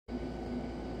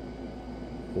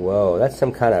Whoa, that's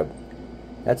some kind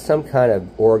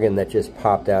of organ that just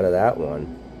popped out of that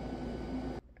one.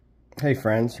 Hey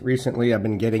friends, recently I've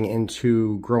been getting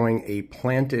into growing a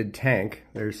planted tank.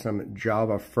 There's some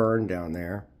Java fern down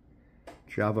there.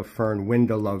 Java fern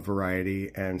window love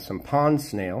variety and some pond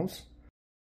snails.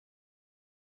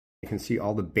 You can see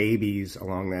all the babies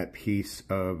along that piece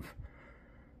of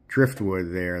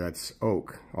driftwood there. That's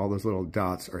oak. All those little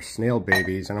dots are snail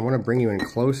babies, and I want to bring you in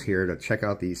close here to check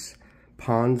out these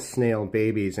pond snail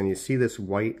babies. And you see this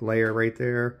white layer right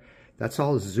there? That's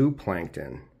all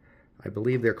zooplankton. I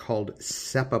believe they're called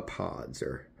cephalopods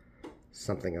or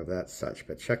something of that such,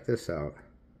 but check this out.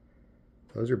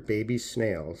 Those are baby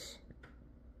snails.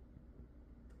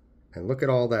 And look at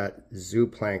all that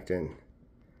zooplankton.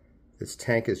 This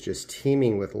tank is just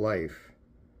teeming with life.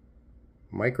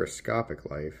 Microscopic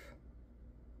life.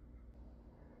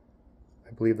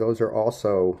 I believe those are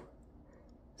also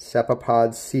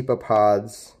cephalopods,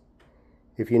 sepopods.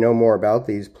 If you know more about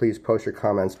these, please post your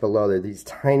comments below. They're these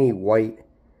tiny white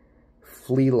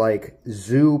flea-like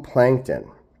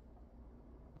zooplankton.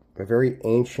 A very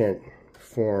ancient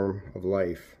form of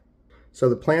life. So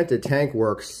the planted tank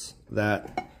works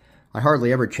that I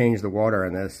hardly ever change the water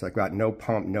in this. I've got no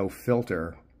pump, no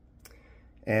filter.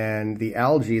 And the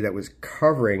algae that was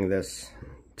covering this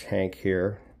tank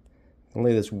here,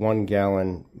 only this 1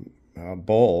 gallon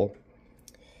bowl,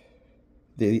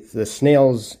 the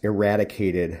snails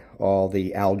eradicated all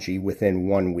the algae within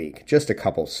 1 week. Just a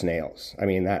couple snails. I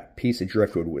mean, that piece of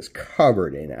driftwood was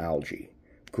covered in algae,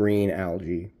 green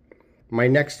algae. My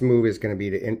next move is going to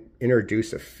be to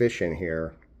introduce a fish in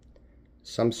here.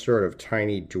 Some sort of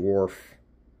tiny dwarf.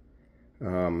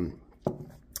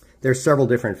 There's several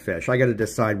different fish. I got to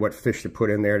decide what fish to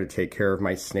put in there to take care of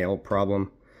my snail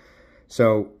problem.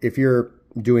 So if you're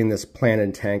doing this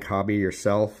planted tank hobby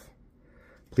yourself,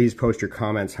 please post your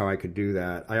comments how I could do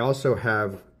that. I also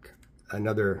have a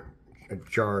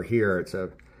jar here. It's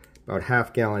about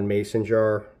half-gallon mason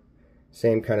jar.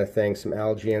 Same kind of thing, some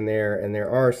algae in there. And there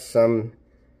are some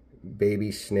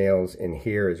baby snails in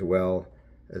here as well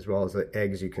as the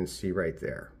eggs you can see right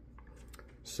there.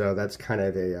 So that's kind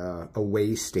of a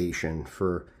way station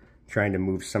for trying to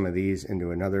move some of these into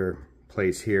another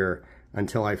place here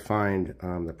until I find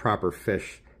the proper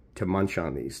fish to munch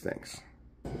on these things.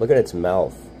 Look at its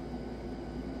mouth.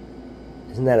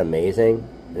 Isn't that amazing?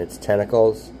 And its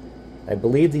tentacles. I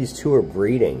believe these two are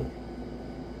breeding.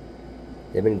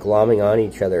 They've been glomming on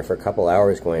each other for a couple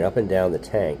hours going up and down the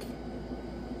tank.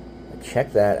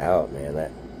 Check that out, man.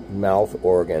 That mouth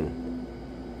organ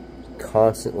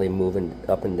constantly moving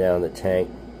up and down the tank,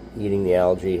 eating the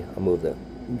algae. I'll move the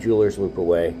jeweler's loop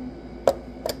away.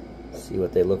 See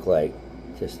what they look like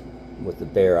just with the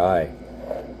bare eye.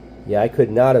 Yeah, I could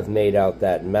not have made out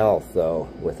that mouth though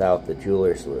without the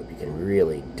jeweler's loop. You can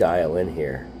really dial in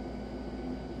here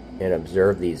and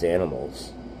observe these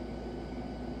animals.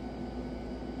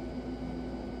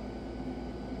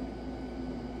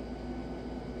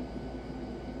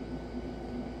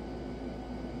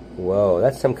 Whoa,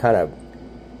 that's some kind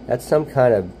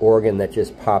of organ that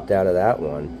just popped out of that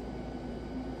one.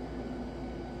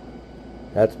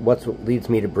 That's what leads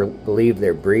me to believe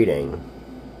they're breeding.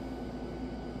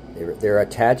 They're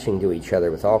attaching to each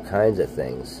other with all kinds of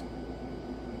things.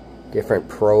 Different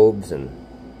probes and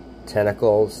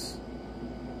tentacles.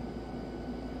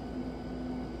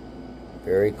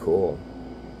 Very cool.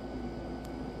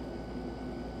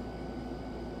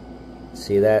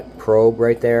 See that probe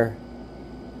right there?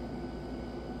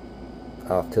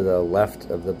 Off to the left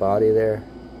of the body there.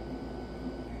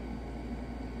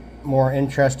 More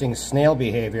interesting snail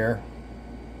behavior.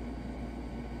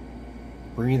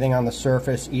 Breathing on the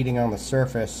surface, eating on the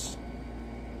surface.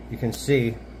 You can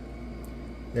see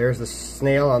there's the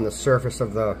snail on the surface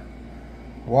of the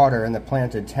water in the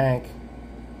planted tank.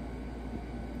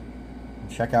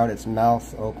 Check out its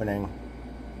mouth opening.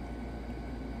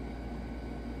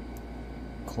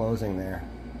 Closing there.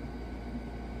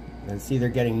 It's either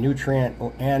getting nutrient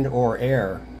and or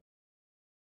air